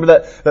do. Remember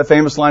that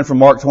famous line from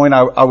Mark Twain,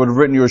 I would have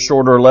written you a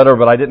shorter letter,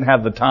 but I didn't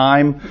have the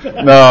time.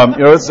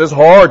 It's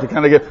hard to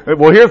kind of get,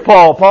 well, here's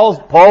Paul.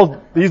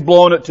 Paul, he's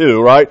blowing it too,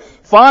 right?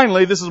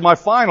 Finally, this is my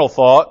final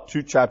thought,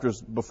 2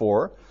 chapters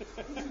before.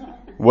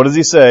 What does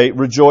he say?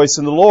 Rejoice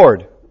in the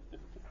Lord.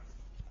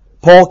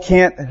 Paul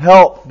can't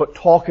help but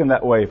talk in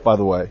that way, by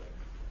the way.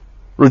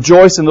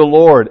 Rejoice in the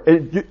Lord.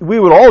 We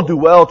would all do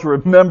well to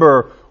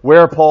remember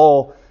where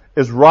Paul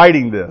is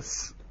writing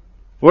this.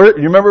 You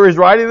remember where he's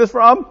writing this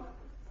from?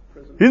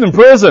 He's in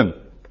prison.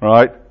 All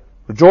right.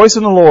 Rejoice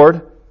in the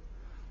Lord.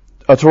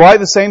 To write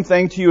the same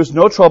thing to you is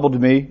no trouble to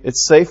me.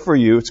 It's safe for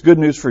you. It's good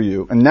news for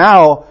you. And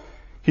now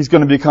he's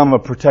going to become a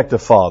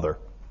protective father.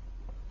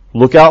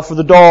 Look out for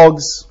the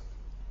dogs.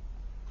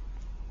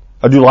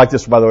 I do like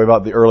this, by the way,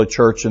 about the early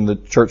church and the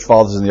church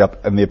fathers and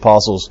the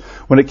apostles.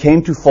 When it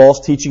came to false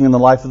teaching in the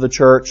life of the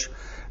church,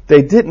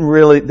 they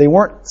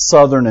weren't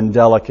southern and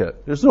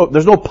delicate. There's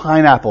no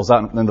pineapples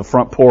out in the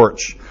front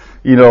porch,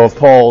 of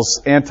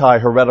Paul's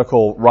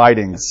anti-heretical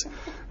writings.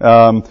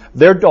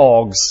 They're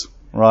dogs,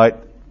 right?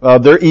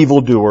 They're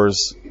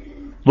evildoers.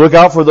 Look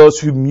out for those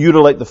who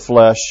mutilate the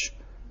flesh.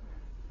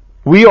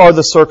 We are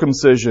the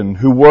circumcision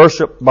who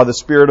worship by the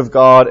Spirit of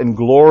God and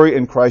glory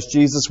in Christ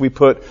Jesus. We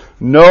put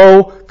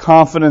no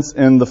confidence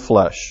in the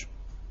flesh.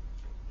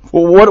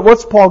 Well,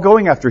 what's Paul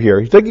going after here?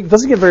 He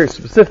doesn't get very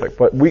specific,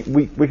 but we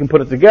can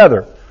put it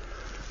together.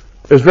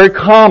 It was very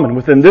common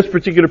within this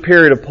particular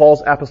period of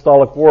Paul's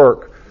apostolic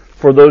work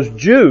for those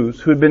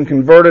Jews who had been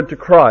converted to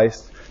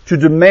Christ to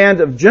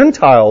demand of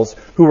Gentiles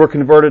who were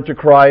converted to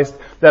Christ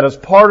that as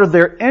part of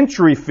their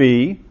entry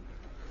fee,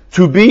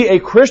 to be a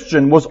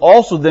Christian was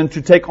also then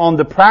to take on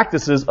the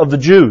practices of the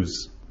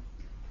Jews.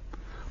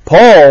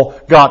 Paul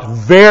got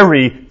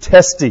very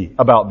testy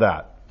about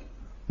that.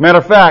 Matter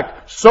of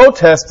fact, so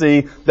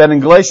testy that in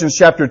Galatians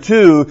chapter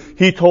 2,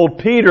 he told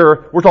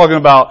Peter, we're talking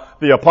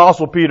about the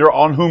Apostle Peter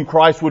on whom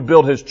Christ would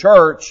build his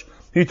church,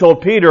 he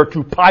told Peter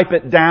to pipe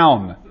it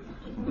down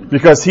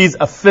because he's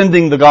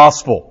offending the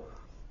gospel.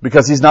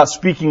 Because he's not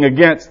speaking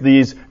against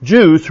these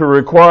Jews who are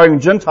requiring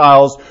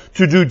Gentiles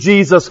to do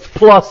Jesus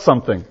plus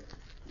something.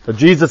 So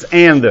Jesus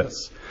and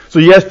this. So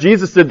yes,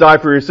 Jesus did die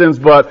for your sins,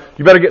 but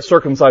you better get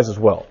circumcised as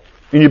well.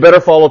 And you better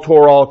follow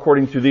Torah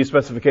according to these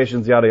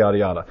specifications, yada, yada,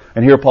 yada.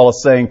 And here Paul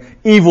is saying,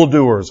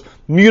 evildoers,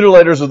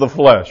 mutilators of the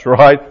flesh,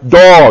 right?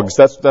 Dogs,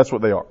 that's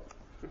what they are.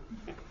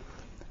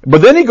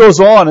 But then he goes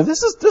on, and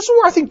this is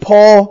where I think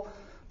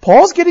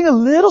Paul's getting a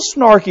little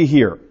snarky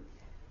here.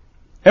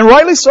 And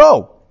rightly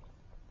so.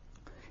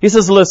 He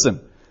says,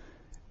 listen,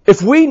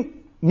 if we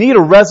need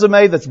a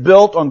resume that's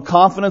built on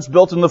confidence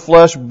built in the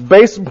flesh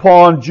based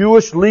upon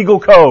Jewish legal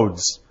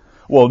codes,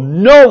 well,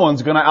 no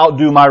one's going to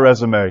outdo my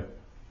resume.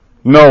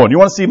 No one. You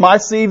want to see my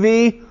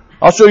CV?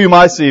 I'll show you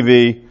my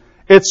CV.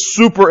 It's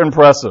super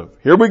impressive.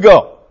 Here we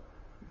go.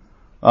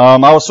 I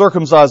was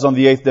circumcised on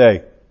the 8th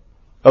day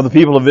of the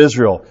people of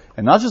Israel.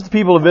 And not just the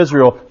people of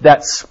Israel,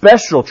 that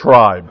special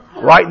tribe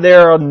right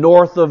there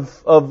north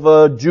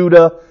of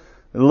Judah,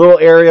 a little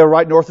area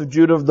right north of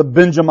Judah of the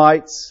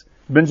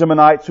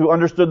Benjaminites who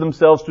understood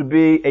themselves to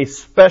be a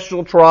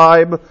special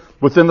tribe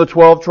within the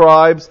 12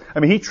 tribes. I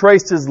mean, he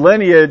traced his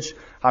lineage.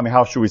 I mean,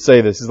 how should we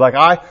say this? He's like,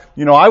 I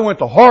went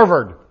to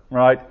Harvard,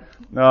 right?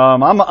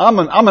 I'm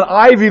an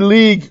Ivy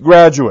League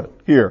graduate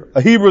here,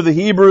 a Hebrew of the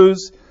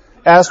Hebrews.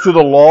 As to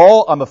the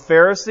law, I'm a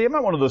Pharisee. I'm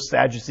not one of those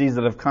Sadducees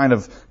that have kind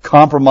of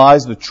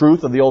compromised the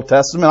truth of the Old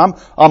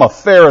Testament. I'm a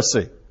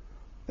Pharisee.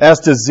 As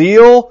to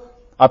zeal,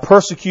 I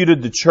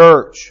persecuted the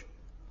church.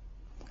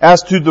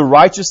 As to the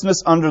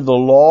righteousness under the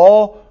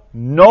law,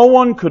 no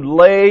one could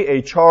lay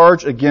a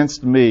charge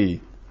against me.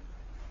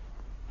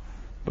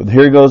 But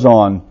here he goes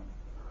on.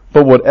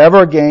 But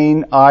whatever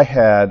gain I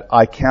had,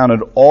 I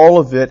counted all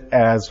of it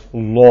as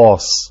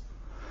loss.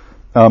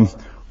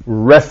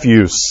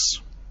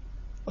 Refuse.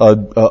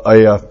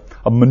 A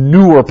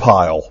manure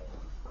pile.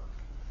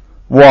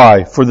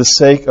 Why? For the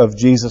sake of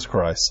Jesus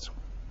Christ.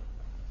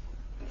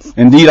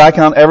 Indeed, I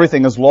count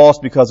everything as loss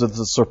because of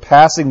the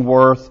surpassing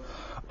worth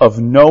of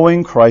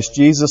knowing Christ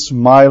Jesus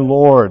my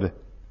Lord.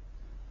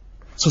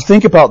 So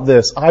think about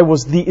this. I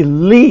was the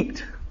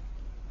elite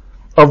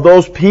of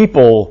those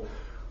people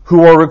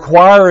who are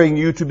requiring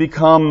you to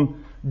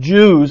become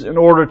Jews in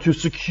order to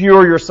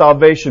secure your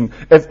salvation.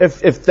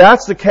 If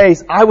that's the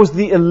case, I was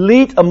the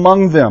elite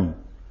among them.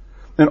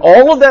 And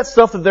all of that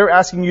stuff that they're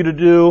asking you to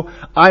do,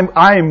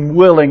 I am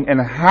willing and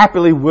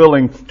happily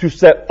willing to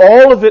set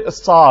all of it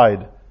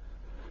aside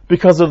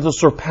because of the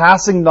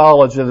surpassing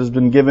knowledge that has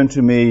been given to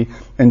me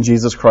in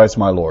Jesus Christ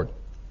my Lord.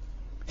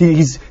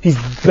 He's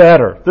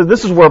better.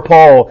 This is where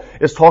Paul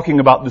is talking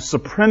about the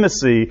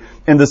supremacy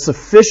and the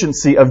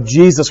sufficiency of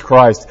Jesus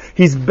Christ.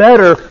 He's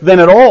better than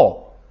it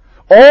all.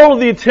 All of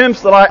the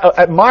attempts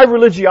at my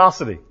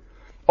religiosity,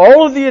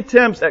 all of the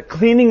attempts at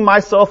cleaning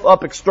myself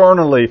up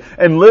externally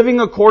and living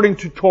according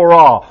to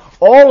Torah,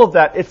 all of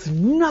that, it's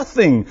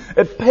nothing.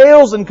 It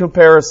pales in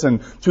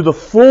comparison to the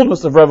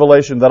fullness of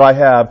revelation that I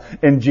have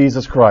in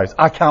Jesus Christ.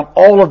 I count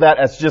all of that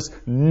as just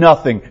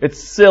nothing.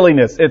 It's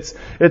silliness. It's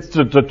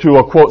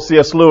to quote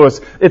C.S. Lewis,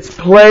 it's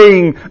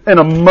playing in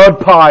a mud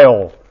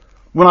pile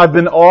when I've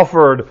been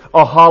offered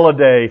a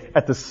holiday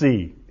at the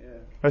sea.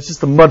 It's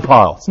just a mud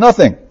pile. It's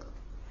nothing.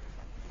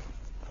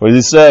 What does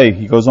he say?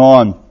 He goes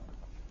on.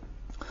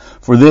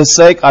 For this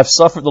sake, I've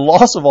suffered the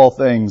loss of all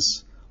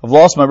things. I've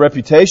lost my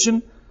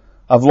reputation.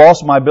 I've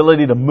lost my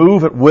ability to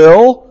move at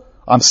will.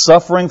 I'm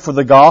suffering for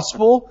the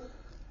gospel.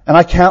 And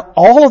I count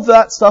all of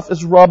that stuff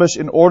as rubbish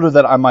in order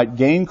that I might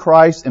gain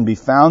Christ and be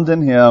found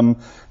in Him.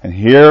 And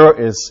here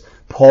is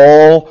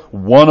Paul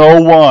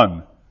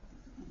 101.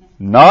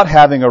 Not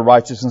having a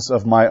righteousness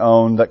of my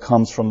own that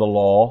comes from the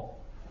law.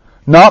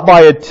 Not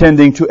by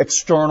attending to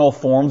external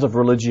forms of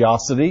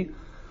religiosity.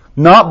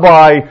 Not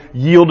by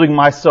yielding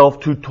myself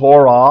to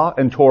Torah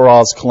and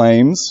Torah's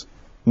claims.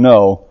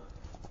 No.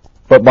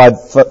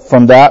 but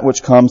from that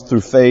which comes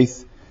through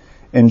faith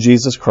in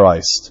Jesus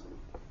Christ.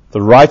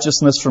 The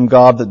righteousness from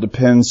God that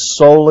depends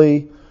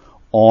solely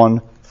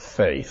on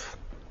faith.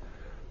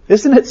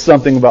 Isn't it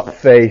something about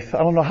faith? I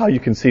don't know how you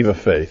conceive of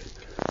faith.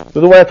 But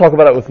the way I talk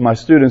about it with my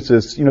students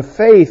is,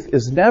 faith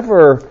is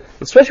never,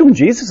 especially when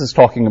Jesus is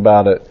talking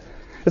about it,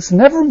 it's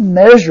never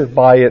measured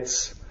by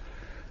its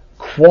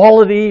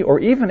quality or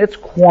even its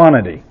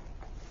quantity.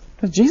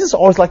 Jesus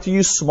always liked to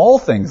use small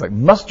things like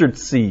mustard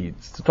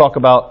seeds to talk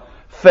about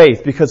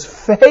faith, because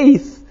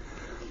faith's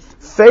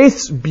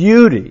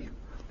beauty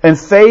and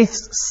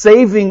faith's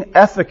saving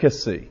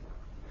efficacy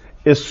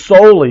is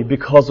solely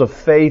because of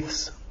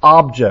faith's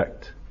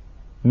object,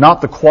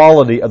 not the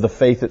quality of the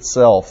faith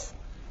itself.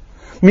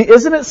 I mean,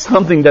 isn't it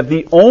something that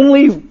the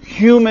only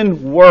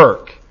human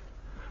work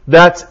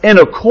that's in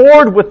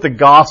accord with the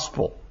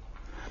gospel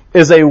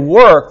is a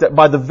work that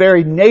by the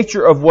very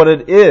nature of what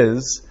it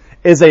is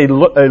a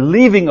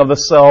leaving of the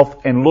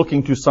self and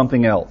looking to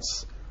something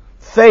else.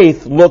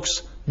 Faith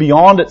looks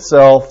beyond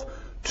itself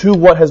to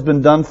what has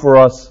been done for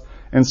us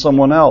in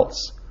someone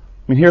else.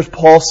 I mean, here's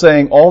Paul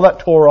saying all that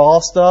Torah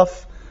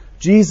stuff,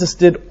 Jesus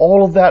did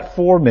all of that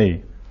for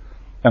me.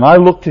 And I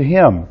look to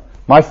Him.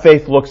 My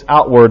faith looks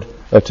outward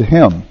to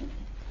Him.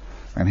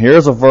 And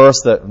here's a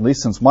verse that, at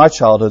least since my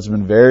childhood, has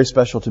been very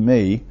special to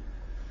me.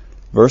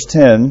 Verse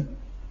 10,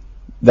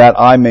 that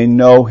I may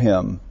know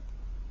Him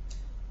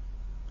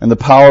and the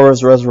power of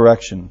His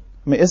resurrection.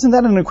 I mean, isn't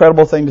that an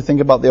incredible thing to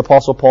think about the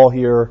Apostle Paul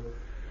here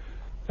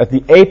at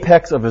the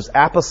apex of his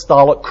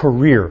apostolic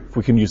career, if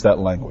we can use that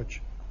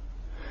language?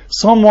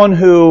 Someone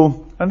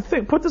who, and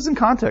put this in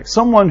context,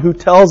 someone who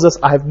tells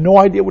us, I have no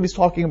idea what he's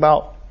talking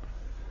about,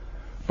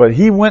 but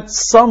he went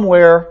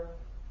somewhere,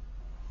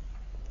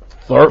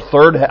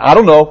 third, I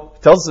don't know,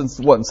 it tells us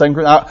in 2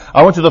 Corinthians,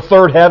 I went to the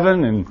third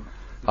heaven, and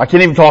I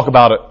can't even talk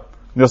about it.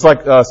 Just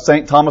like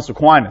St. Thomas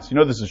Aquinas.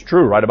 This is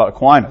true, right, about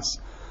Aquinas.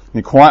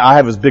 I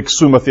have his big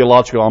Summa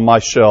Theologica on my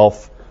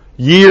shelf,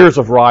 years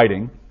of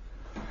writing.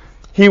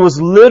 He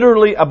was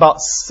literally about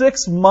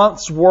 6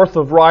 months worth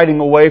of writing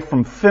away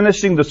from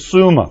finishing the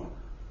Summa,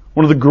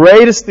 one of the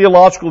greatest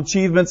theological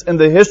achievements in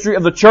the history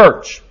of the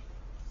church.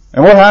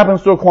 And what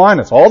happens to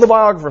Aquinas? All the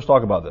biographers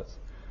talk about this.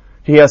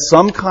 He has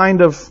some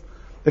kind of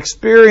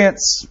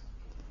experience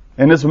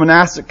in his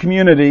monastic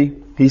community.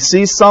 He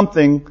sees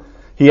something.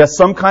 He has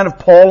some kind of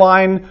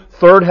Pauline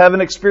third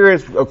heaven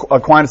experience.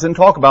 Aquinas didn't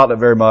talk about it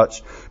very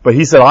much. But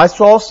he said, I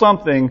saw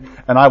something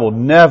and I will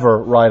never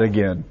write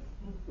again.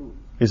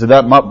 He said,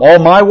 all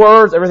my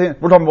words, everything,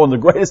 we're talking about one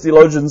of the greatest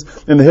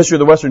theologians in the history of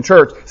the Western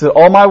Church. He said,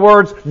 all my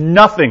words,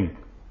 nothing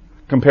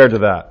compared to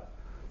that.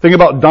 Think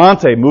about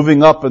Dante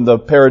moving up in the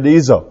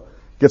Paradiso.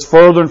 Gets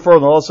further and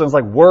further. All of a sudden it's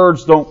like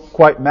words don't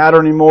quite matter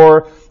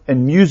anymore,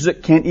 and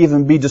music can't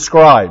even be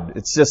described.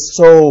 It's just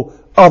so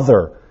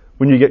other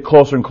when you get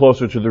closer and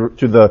closer to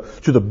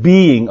the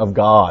being of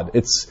God.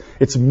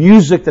 It's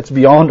music that's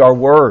beyond our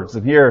words.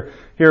 And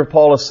here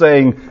Paul is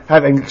saying,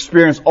 having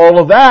experienced all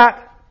of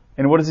that,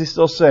 and what is he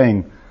still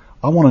saying?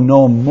 I want to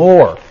know Him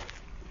more.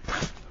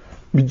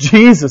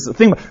 Jesus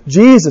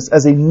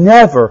as a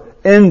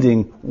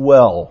never-ending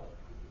well.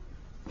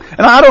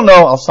 And I don't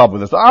know, I'll stop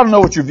with this, but I don't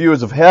know what your view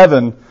is of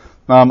heaven.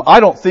 I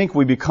don't think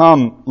we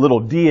become little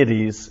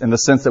deities in the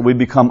sense that we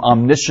become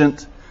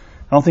omniscient.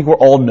 I don't think we're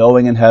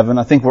all-knowing in heaven.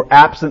 I think we're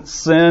absent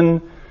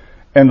sin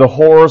and the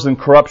horrors and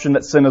corruption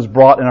that sin has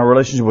brought in our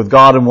relationship with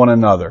God and one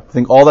another. I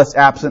think all that's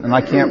absent, and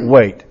I can't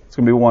wait. It's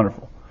going to be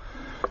wonderful.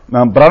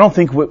 But I don't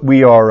think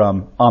we are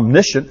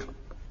omniscient.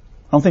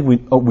 I don't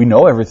think we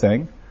know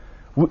everything.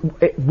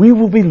 We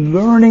will be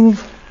learning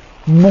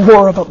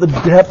more about the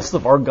depths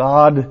of our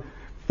God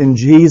in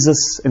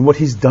Jesus and what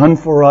He's done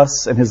for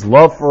us and His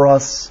love for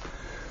us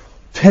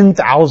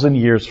 10,000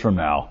 years from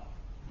now.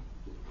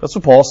 That's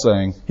what Paul's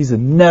saying. He's a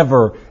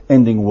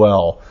never-ending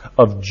well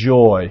of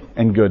joy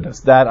and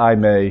goodness, that I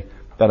may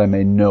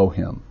know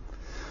Him.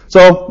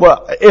 So,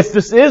 if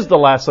this is the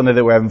last Sunday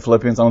that we have in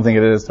Philippians, I don't think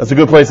it is. That's a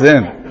good place to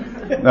end.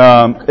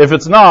 If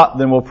it's not,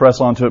 then we'll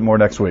press on to it more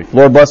next week.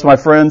 Lord, bless my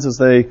friends as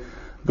they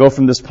go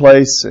from this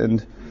place.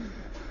 And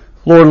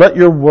Lord, let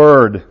Your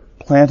Word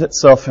plant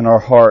itself in our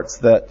hearts,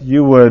 that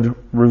You would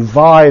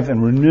revive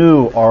and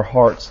renew our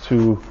hearts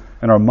and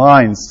our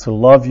minds to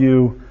love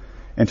You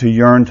and to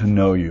yearn to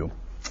know You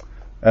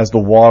as the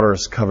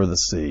waters cover the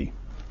sea.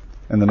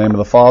 In the name of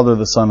the Father,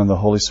 the Son, and the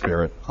Holy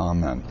Spirit.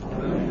 Amen.